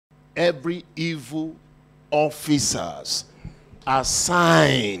every evil officers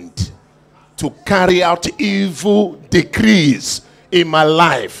assigned to carry out evil decrees in my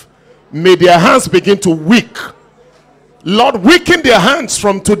life, may their hands begin to weak. Lord, weaken their hands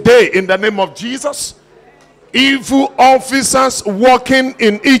from today in the name of Jesus. Evil officers working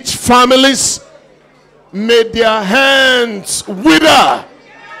in each families, may their hands wither.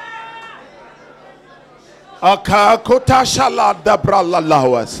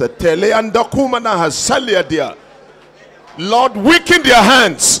 Lord, weaken their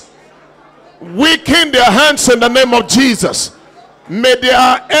hands. Weaken their hands in the name of Jesus. May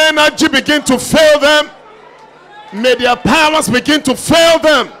their energy begin to fail them. May their powers begin to fail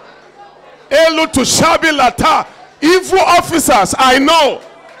them. Elu to shabi lata. Evil officers, I know.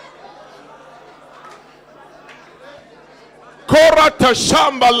 Kora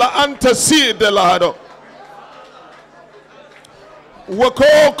tashamba la antasi de lahado.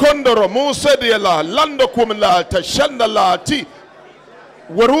 Wako kondoro musa de la lando kumla tashanda la ti.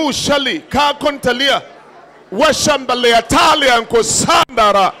 Waru shali ka kontalia. Washamba le atalia and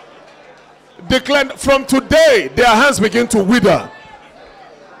kosandara. Declare from today their hands begin to wither.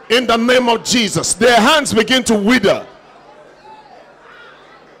 In the name of Jesus, their hands begin to wither.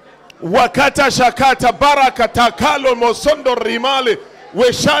 Wakata shakata barakata kalo mosondo rimali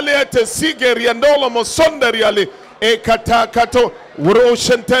weshale te sigeri andolo mosondo riali ekata kato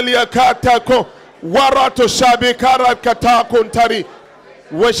uroshentelia katako warato shabi karakata kontari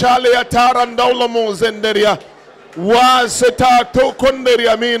weshale atara ndolo mozenderia waseta to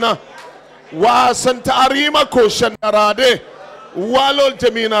konderia mina wasanta arima koshanarade walol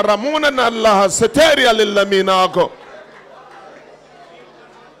jamina ramuna na Allah seteria lillaminago.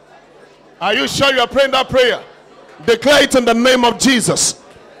 Are you sure you are praying that prayer? Declare it in the name of Jesus.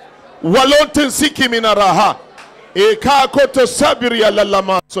 Walotin siki minaraha eka koto sabiria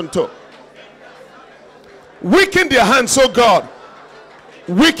lalama sunto. Weaken their hands, oh God.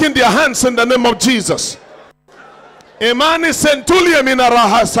 Weaken their hands in the name of Jesus. Emani sentulia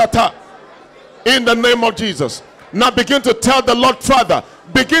minaraha sata. In the name of Jesus. Now begin to tell the Lord, Father,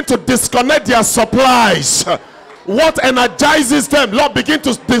 begin to disconnect their supplies. What energizes them, Lord, begin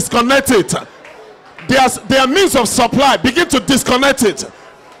to disconnect it. Their means of supply, begin to disconnect it.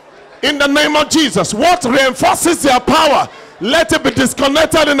 In the name of Jesus. What reinforces their power, let it be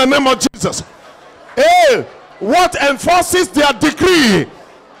disconnected in the name of Jesus. Hey, what enforces their decree,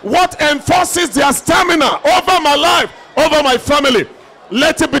 what enforces their stamina over my life, over my family,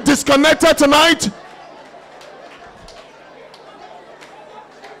 let it be disconnected tonight.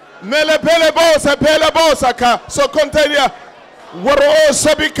 Mele pele bosa ka so contaria woro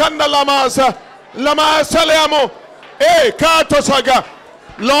sabikanda lamasa leamo kato saga.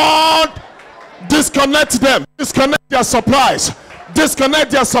 Lord, disconnect them, disconnect their supplies, disconnect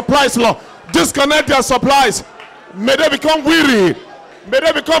their supplies, Lord, disconnect their supplies. May they become weary, may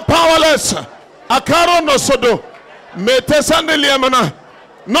they become powerless. Akaro no sodo me tesande liamana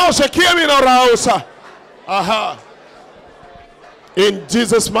no shekimi no rausa. Aha. In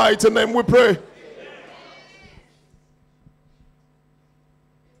Jesus' mighty name we pray.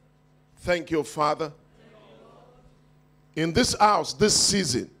 Thank you, Father. In this house, this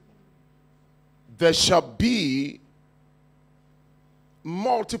season, there shall be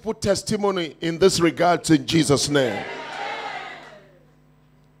multiple testimony in this regard in Jesus' name.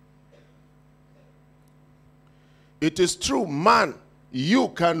 It is true, man, you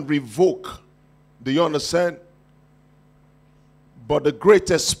can revoke. Do you understand? But the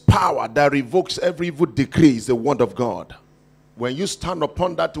greatest power that revokes every evil decree is the word of God. When you stand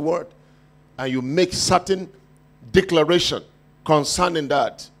upon that word and you make certain declaration concerning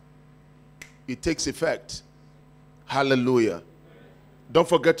that, it takes effect. Hallelujah. Don't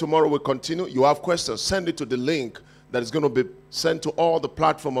forget, tomorrow we'll continue. You have questions, send it to the link that is going to be sent to all the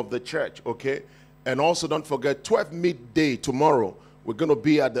platform of the church, okay? And also don't forget, 12 midday tomorrow, we're going to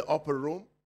be at the upper room.